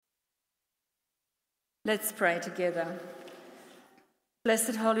Let's pray together.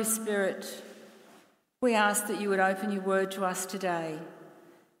 Blessed Holy Spirit, we ask that you would open your word to us today.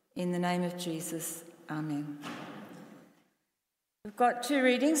 In the name of Jesus, amen. We've got two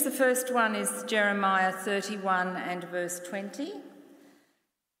readings. The first one is Jeremiah 31 and verse 20.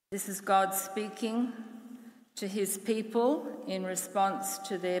 This is God speaking to his people in response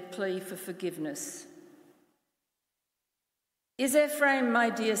to their plea for forgiveness. Is Ephraim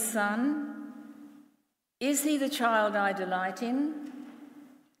my dear son? Is he the child I delight in?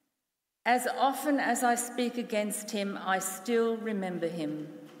 As often as I speak against him, I still remember him.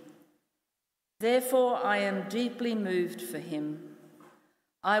 Therefore I am deeply moved for him.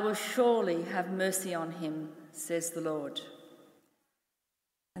 I will surely have mercy on him, says the Lord.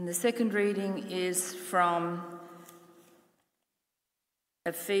 And the second reading is from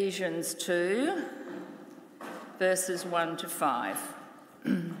Ephesians 2, verses 1 to 5.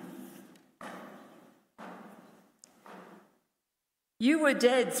 You were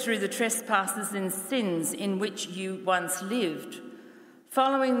dead through the trespasses and sins in which you once lived,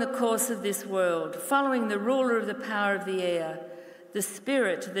 following the course of this world, following the ruler of the power of the air, the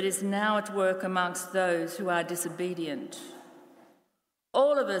spirit that is now at work amongst those who are disobedient.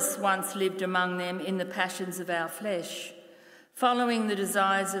 All of us once lived among them in the passions of our flesh, following the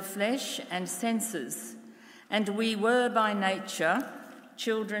desires of flesh and senses, and we were by nature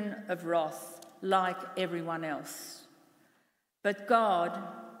children of wrath, like everyone else. But God,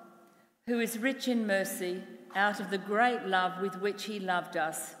 who is rich in mercy, out of the great love with which he loved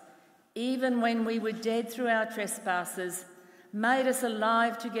us, even when we were dead through our trespasses, made us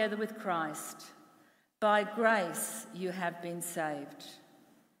alive together with Christ. By grace you have been saved.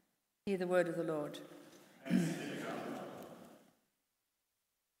 Hear the word of the Lord.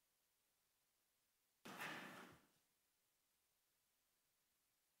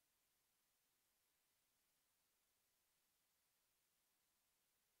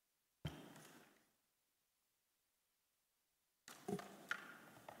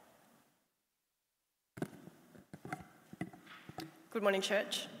 Good morning,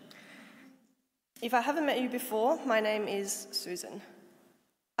 church. If I haven't met you before, my name is Susan.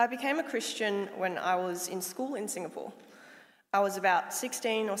 I became a Christian when I was in school in Singapore. I was about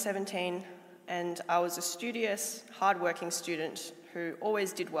 16 or 17, and I was a studious, hard-working student who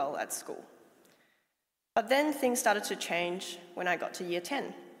always did well at school. But then things started to change when I got to year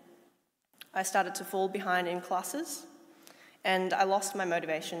 10. I started to fall behind in classes, and I lost my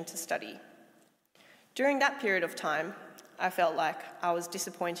motivation to study. During that period of time, I felt like I was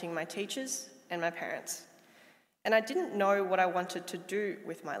disappointing my teachers and my parents, and I didn't know what I wanted to do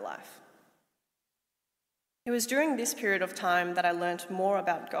with my life. It was during this period of time that I learnt more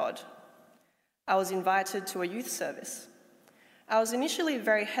about God. I was invited to a youth service. I was initially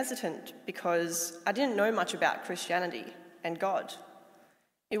very hesitant because I didn't know much about Christianity and God.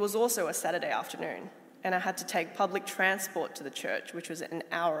 It was also a Saturday afternoon, and I had to take public transport to the church, which was an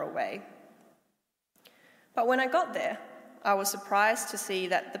hour away. But when I got there, I was surprised to see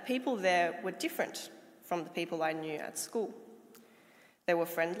that the people there were different from the people I knew at school. They were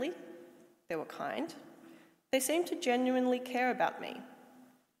friendly, they were kind, they seemed to genuinely care about me.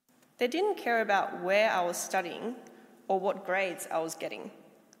 They didn't care about where I was studying or what grades I was getting.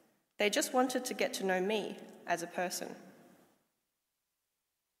 They just wanted to get to know me as a person.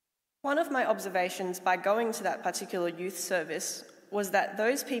 One of my observations by going to that particular youth service was that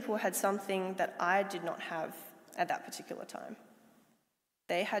those people had something that I did not have at that particular time.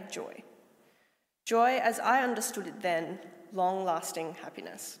 They had joy. Joy, as I understood it then, long-lasting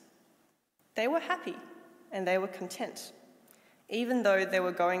happiness. They were happy and they were content, even though they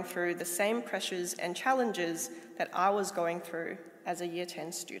were going through the same pressures and challenges that I was going through as a Year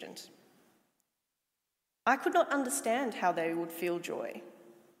 10 student. I could not understand how they would feel joy.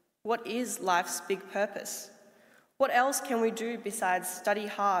 What is life's big purpose? What else can we do besides study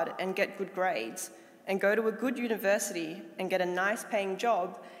hard and get good grades, and go to a good university and get a nice paying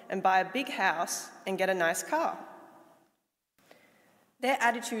job and buy a big house and get a nice car? Their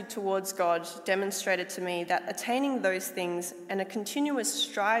attitude towards God demonstrated to me that attaining those things and a continuous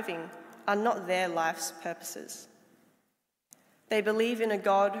striving are not their life's purposes. They believe in a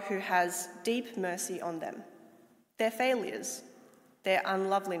God who has deep mercy on them, their failures, their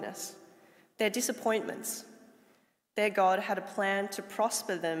unloveliness, their disappointments. Their God had a plan to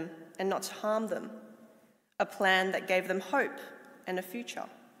prosper them and not to harm them, a plan that gave them hope and a future.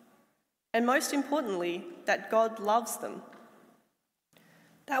 And most importantly, that God loves them.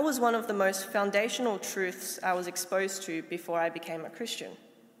 That was one of the most foundational truths I was exposed to before I became a Christian.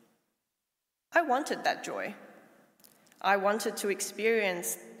 I wanted that joy. I wanted to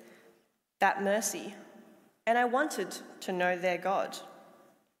experience that mercy, and I wanted to know their God.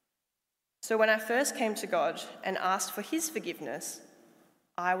 So when I first came to God and asked for his forgiveness,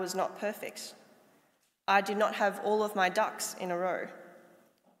 I was not perfect. I did not have all of my ducks in a row.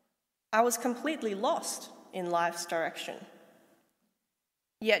 I was completely lost in life's direction.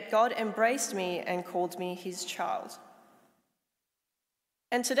 Yet God embraced me and called me his child.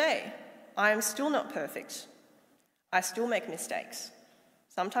 And today, I am still not perfect. I still make mistakes,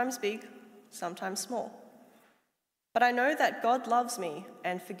 sometimes big, sometimes small. But I know that God loves me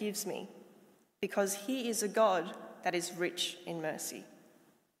and forgives me because he is a God that is rich in mercy.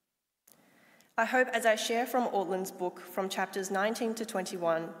 I hope as I share from Ortland's book from chapters 19 to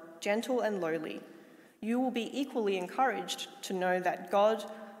 21, Gentle and Lowly, you will be equally encouraged to know that God,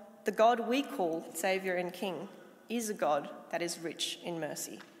 the God we call Saviour and King, is a God that is rich in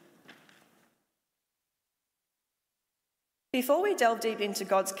mercy. Before we delve deep into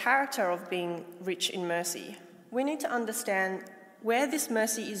God's character of being rich in mercy, we need to understand where this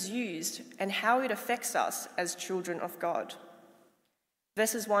mercy is used and how it affects us as children of God.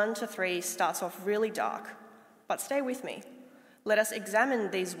 Verses 1 to 3 starts off really dark, but stay with me. Let us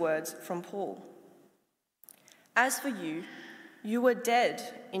examine these words from Paul. As for you, you were dead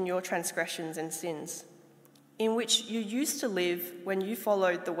in your transgressions and sins, in which you used to live when you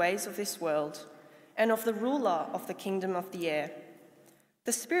followed the ways of this world and of the ruler of the kingdom of the air,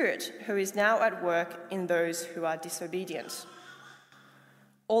 the Spirit who is now at work in those who are disobedient.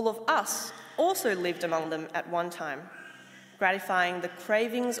 All of us also lived among them at one time, gratifying the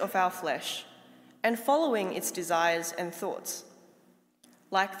cravings of our flesh and following its desires and thoughts.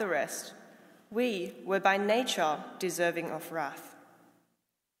 Like the rest, we were by nature deserving of wrath.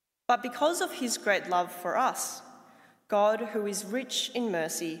 But because of his great love for us, God, who is rich in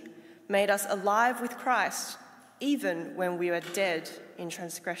mercy, made us alive with Christ, even when we were dead in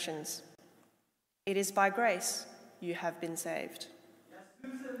transgressions. It is by grace you have been saved.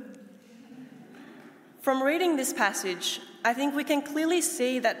 From reading this passage, I think we can clearly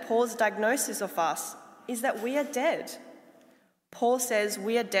see that Paul's diagnosis of us is that we are dead. Paul says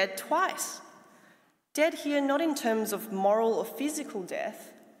we are dead twice. Dead here not in terms of moral or physical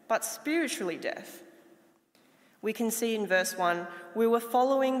death, but spiritually death. We can see in verse 1, we were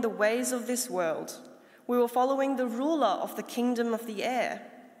following the ways of this world. We were following the ruler of the kingdom of the air.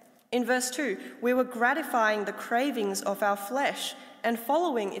 In verse 2, we were gratifying the cravings of our flesh and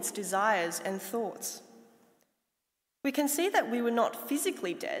following its desires and thoughts. We can see that we were not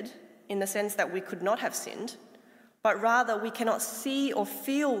physically dead in the sense that we could not have sinned, but rather we cannot see or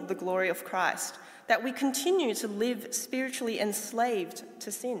feel the glory of Christ, that we continue to live spiritually enslaved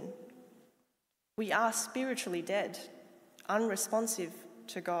to sin. We are spiritually dead, unresponsive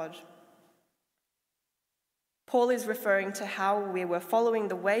to God. Paul is referring to how we were following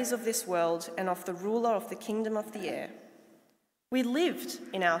the ways of this world and of the ruler of the kingdom of the air. We lived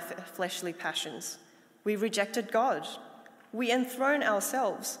in our fleshly passions. We rejected God. We enthrone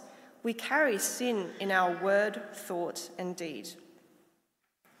ourselves. We carry sin in our word, thought, and deed.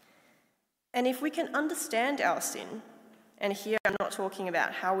 And if we can understand our sin, and here I'm not talking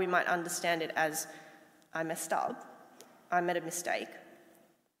about how we might understand it as I messed up, I made a mistake,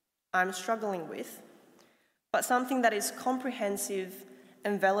 I'm struggling with, but something that is comprehensive,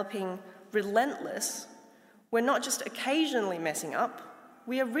 enveloping, relentless. We're not just occasionally messing up,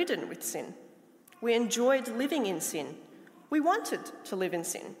 we are ridden with sin. We enjoyed living in sin. We wanted to live in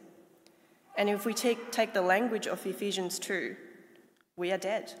sin. And if we take the language of Ephesians 2, we are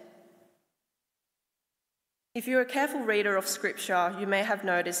dead. If you're a careful reader of Scripture, you may have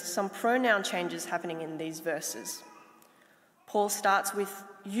noticed some pronoun changes happening in these verses. Paul starts with,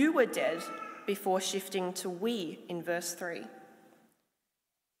 you were dead, before shifting to we in verse 3.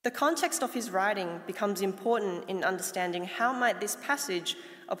 The context of his writing becomes important in understanding how might this passage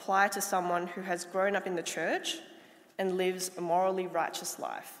apply to someone who has grown up in the church and lives a morally righteous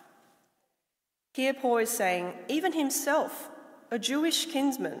life. Here Paul is saying, even himself, a Jewish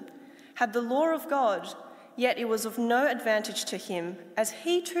kinsman, had the law of God, yet it was of no advantage to him, as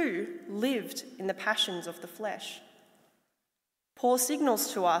he too lived in the passions of the flesh. Paul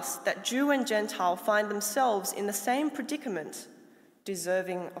signals to us that Jew and Gentile find themselves in the same predicament,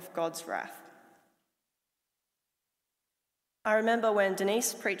 deserving of God's wrath. I remember when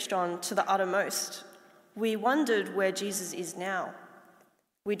Denise preached on To the Uttermost, we wondered where Jesus is now.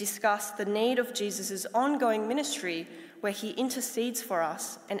 We discussed the need of Jesus' ongoing ministry where he intercedes for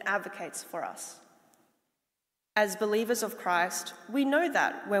us and advocates for us. As believers of Christ, we know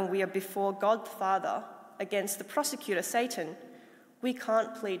that when we are before God the Father against the prosecutor Satan, we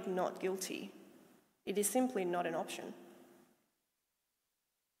can't plead not guilty. It is simply not an option.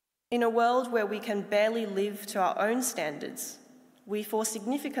 In a world where we can barely live to our own standards, we fall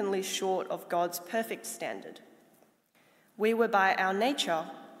significantly short of God's perfect standard. We were by our nature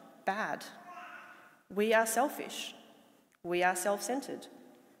bad. We are selfish. We are self-centered.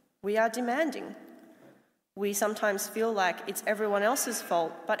 We are demanding. We sometimes feel like it's everyone else's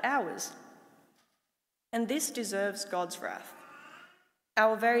fault but ours. And this deserves God's wrath.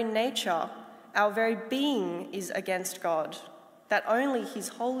 Our very nature, our very being is against God, that only his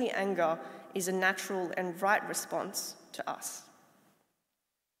holy anger is a natural and right response to us.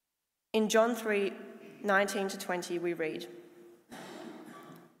 In John 3:19-20 we read,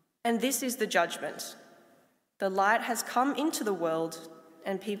 "And this is the judgment. The light has come into the world,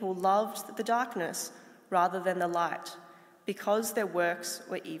 and people loved the darkness rather than the light, because their works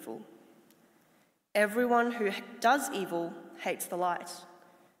were evil. Everyone who does evil hates the light,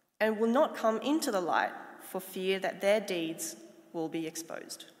 and will not come into the light for fear that their deeds will be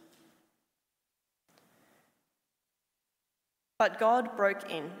exposed." But God broke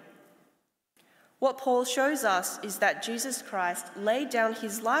in. What Paul shows us is that Jesus Christ laid down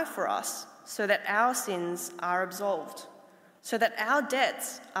his life for us so that our sins are absolved, so that our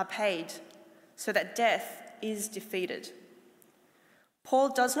debts are paid, so that death is defeated. Paul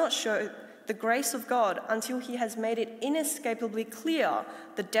does not show the grace of God until he has made it inescapably clear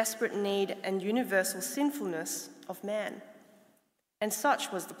the desperate need and universal sinfulness of man. And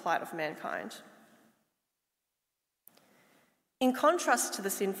such was the plight of mankind. In contrast to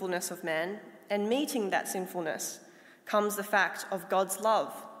the sinfulness of man, and meeting that sinfulness, comes the fact of God's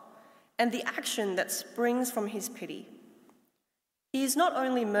love and the action that springs from his pity. He is not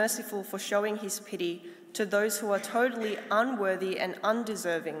only merciful for showing his pity to those who are totally unworthy and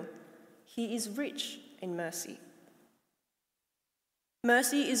undeserving, he is rich in mercy.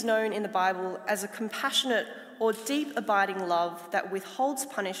 Mercy is known in the Bible as a compassionate or deep abiding love that withholds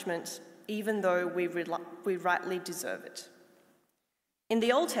punishment even though we rightly deserve it. In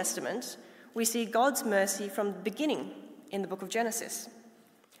the Old Testament, we see God's mercy from the beginning in the book of Genesis.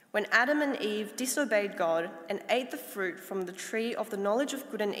 When Adam and Eve disobeyed God and ate the fruit from the tree of the knowledge of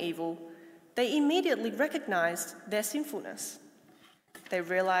good and evil, they immediately recognized their sinfulness. They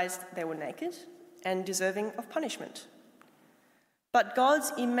realized they were naked and deserving of punishment. But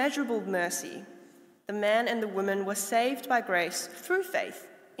God's immeasurable mercy, the man and the woman were saved by grace through faith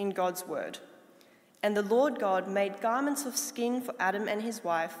in God's word. And the Lord God made garments of skin for Adam and his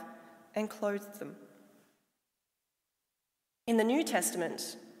wife and clothed them. In the New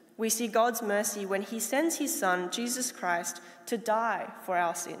Testament, we see God's mercy when he sends his Son, Jesus Christ, to die for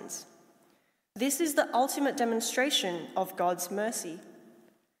our sins. This is the ultimate demonstration of God's mercy.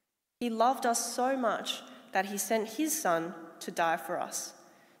 He loved us so much that he sent his Son to die for us,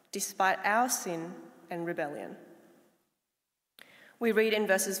 despite our sin and rebellion. We read in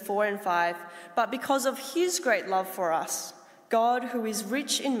verses 4 and 5, "But because of his great love for us, God, who is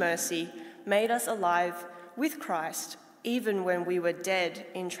rich in mercy, made us alive with Christ, even when we were dead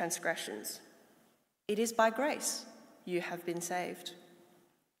in transgressions. It is by grace you have been saved."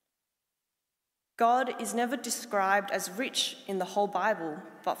 God is never described as rich in the whole Bible,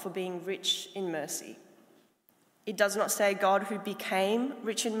 but for being rich in mercy. It does not say God who became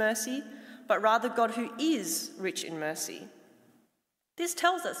rich in mercy, but rather God who is rich in mercy. This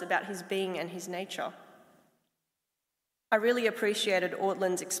tells us about his being and his nature. I really appreciated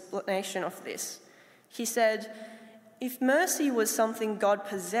Ortland's explanation of this. He said, if mercy was something God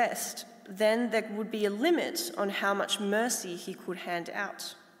possessed, then there would be a limit on how much mercy he could hand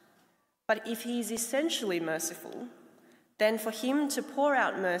out. But if he is essentially merciful, then for him to pour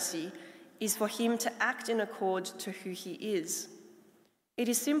out mercy is for him to act in accord to who he is. It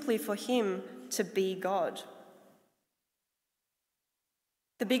is simply for him to be God.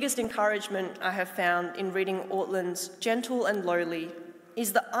 The biggest encouragement I have found in reading Ortland's Gentle and Lowly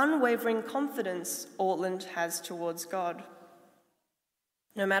is the unwavering confidence Ortland has towards God.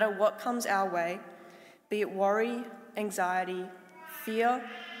 No matter what comes our way, be it worry, anxiety, fear,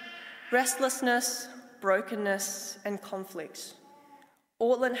 restlessness, brokenness, and conflict,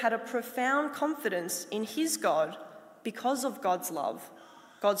 Ortland had a profound confidence in his God because of God's love,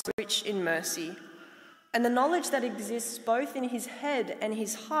 God's rich in mercy, and the knowledge that exists both in his head and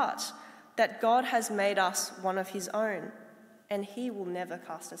his heart that God has made us one of his own, and he will never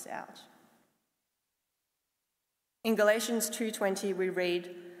cast us out. In Galatians 2:20 we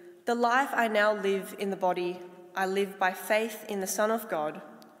read, "The life I now live in the body, I live by faith in the Son of God,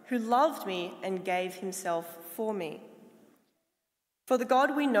 who loved me and gave himself for me." For the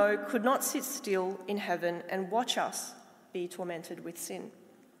God we know could not sit still in heaven and watch us be tormented with sin.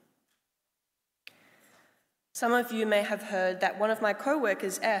 Some of you may have heard that one of my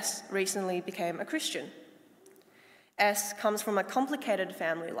co-workers, S, recently became a Christian. S comes from a complicated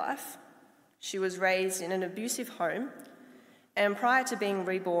family life. She was raised in an abusive home, and prior to being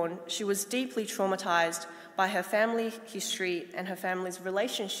reborn, she was deeply traumatized by her family history and her family's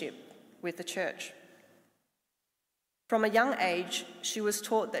relationship with the church. From a young age, she was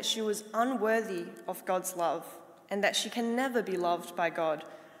taught that she was unworthy of God's love and that she can never be loved by God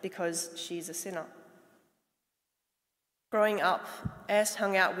because she's a sinner. Growing up, S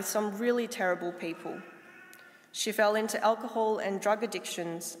hung out with some really terrible people. She fell into alcohol and drug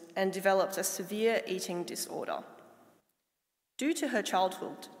addictions and developed a severe eating disorder. Due to her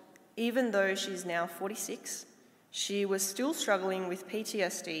childhood, even though she's now 46, she was still struggling with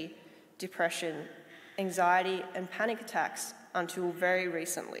PTSD, depression, anxiety, and panic attacks until very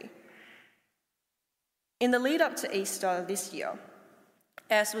recently. In the lead up to Easter this year,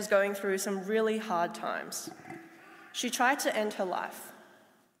 S was going through some really hard times. She tried to end her life,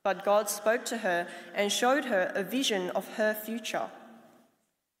 but God spoke to her and showed her a vision of her future.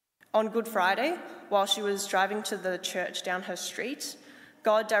 On Good Friday, while she was driving to the church down her street,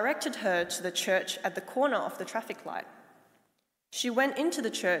 God directed her to the church at the corner of the traffic light. She went into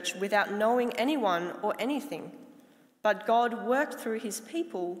the church without knowing anyone or anything, but God worked through his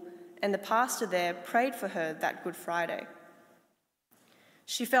people, and the pastor there prayed for her that Good Friday.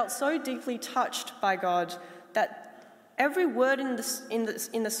 She felt so deeply touched by God that every word in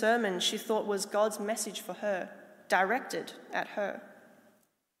the sermon she thought was God's message for her, directed at her.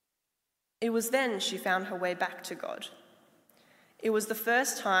 It was then she found her way back to God. It was the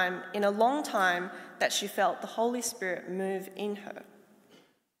first time in a long time that she felt the Holy Spirit move in her.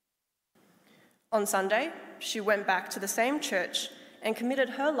 On Sunday, she went back to the same church and committed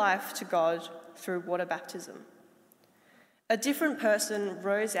her life to God through water baptism. A different person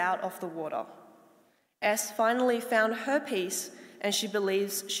rose out of the water. S finally found her peace, and she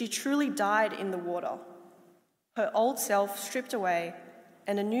believes she truly died in the water. Her old self stripped away,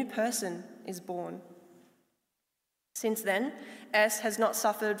 and a new person is born. Since then, S has not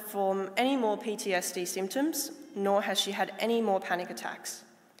suffered from any more PTSD symptoms, nor has she had any more panic attacks.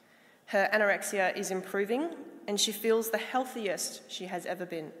 Her anorexia is improving, and she feels the healthiest she has ever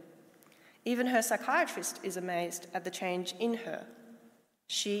been. Even her psychiatrist is amazed at the change in her.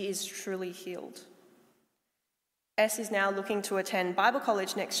 She is truly healed. S is now looking to attend Bible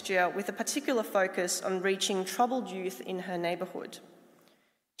college next year with a particular focus on reaching troubled youth in her neighbourhood.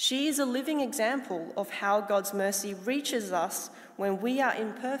 She is a living example of how God's mercy reaches us when we are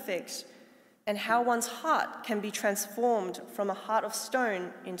imperfect, and how one's heart can be transformed from a heart of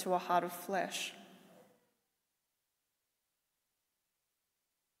stone into a heart of flesh.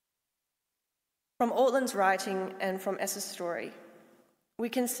 From Ortland's writing and from S's story, we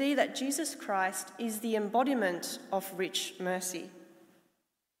can see that Jesus Christ is the embodiment of rich mercy.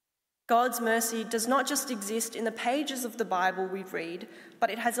 God's mercy does not just exist in the pages of the Bible we read, but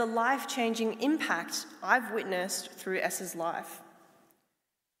it has a life-changing impact I've witnessed through S's life.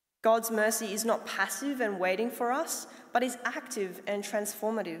 God's mercy is not passive and waiting for us, but is active and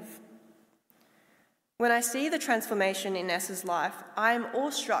transformative. When I see the transformation in S's life, I am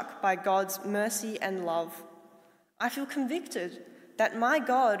awestruck by God's mercy and love. I feel convicted that my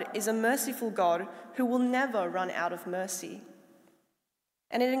God is a merciful God who will never run out of mercy.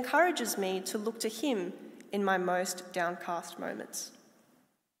 And it encourages me to look to him in my most downcast moments.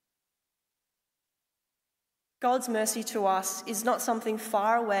 God's mercy to us is not something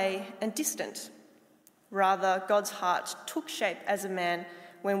far away and distant. Rather, God's heart took shape as a man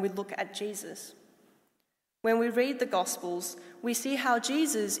when we look at Jesus. When we read the Gospels, we see how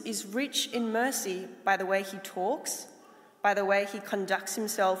Jesus is rich in mercy by the way he talks, by the way he conducts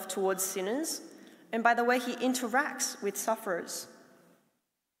himself towards sinners, and by the way he interacts with sufferers.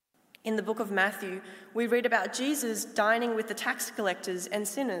 In the book of Matthew, we read about Jesus dining with the tax collectors and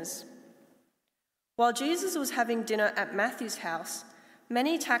sinners. While Jesus was having dinner at Matthew's house,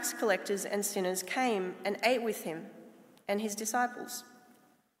 many tax collectors and sinners came and ate with him and his disciples.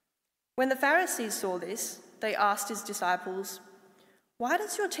 When the Pharisees saw this, they asked his disciples, "Why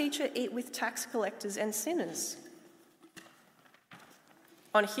does your teacher eat with tax collectors and sinners?"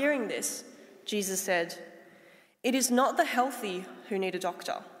 On hearing this, Jesus said, "It is not the healthy who need a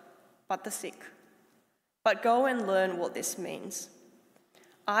doctor, but the sick. But go and learn what this means.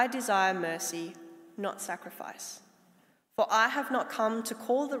 I desire mercy, not sacrifice. For I have not come to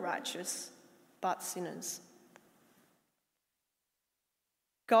call the righteous, but sinners."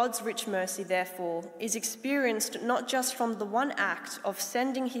 God's rich mercy, therefore, is experienced not just from the one act of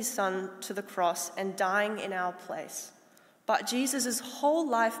sending his Son to the cross and dying in our place, but Jesus' whole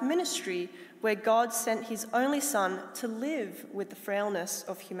life ministry where God sent his only Son to live with the frailness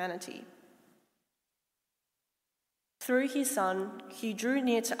of humanity. Through his Son, he drew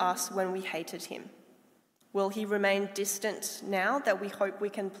near to us when we hated him. Will he remain distant now that we hope we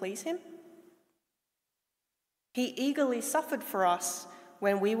can please him? He eagerly suffered for us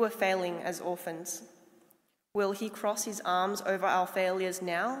when we were failing as orphans. Will he cross his arms over our failures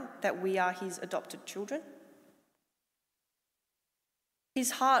now that we are his adopted children?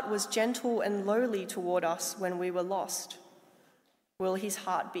 His heart was gentle and lowly toward us when we were lost. Will his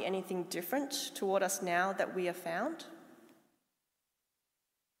heart be anything different toward us now that we are found?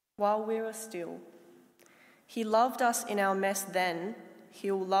 While we were still, he loved us in our mess then,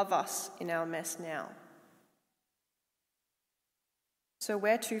 he'll love us in our mess now. So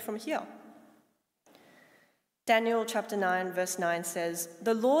where to from here? Daniel chapter 9 verse 9 says,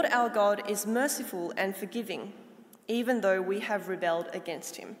 "The Lord our God is merciful and forgiving, even though we have rebelled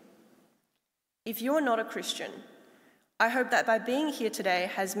against him." If you are not a Christian, I hope that by being here today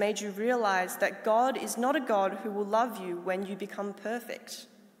has made you realize that God is not a God who will love you when you become perfect.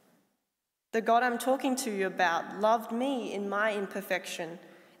 The God I'm talking to you about loved me in my imperfection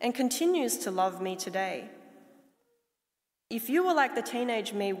and continues to love me today. If you were like the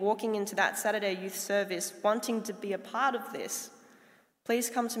teenage me walking into that Saturday youth service wanting to be a part of this, please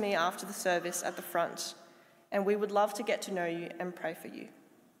come to me after the service at the front, and we would love to get to know you and pray for you.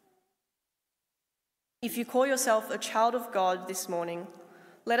 If you call yourself a child of God this morning,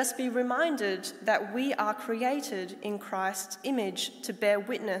 let us be reminded that we are created in Christ's image to bear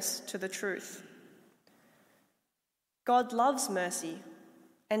witness to the truth. God loves mercy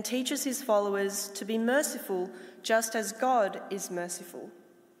and teaches his followers to be merciful just as God is merciful.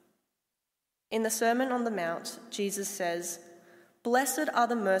 In the Sermon on the Mount, Jesus says, "Blessed are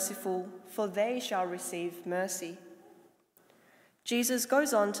the merciful, for they shall receive mercy." Jesus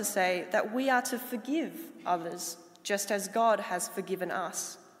goes on to say that we are to forgive others just as God has forgiven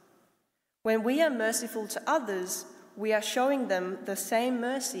us. When we are merciful to others, we are showing them the same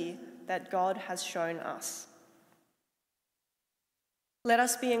mercy that God has shown us. Let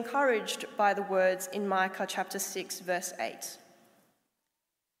us be encouraged by the words in Micah chapter 6, verse 8.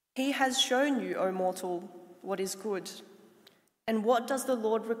 "He has shown you, O mortal, what is good. And what does the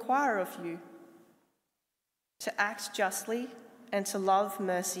Lord require of you? To act justly and to love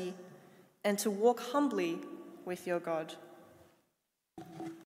mercy and to walk humbly with your God."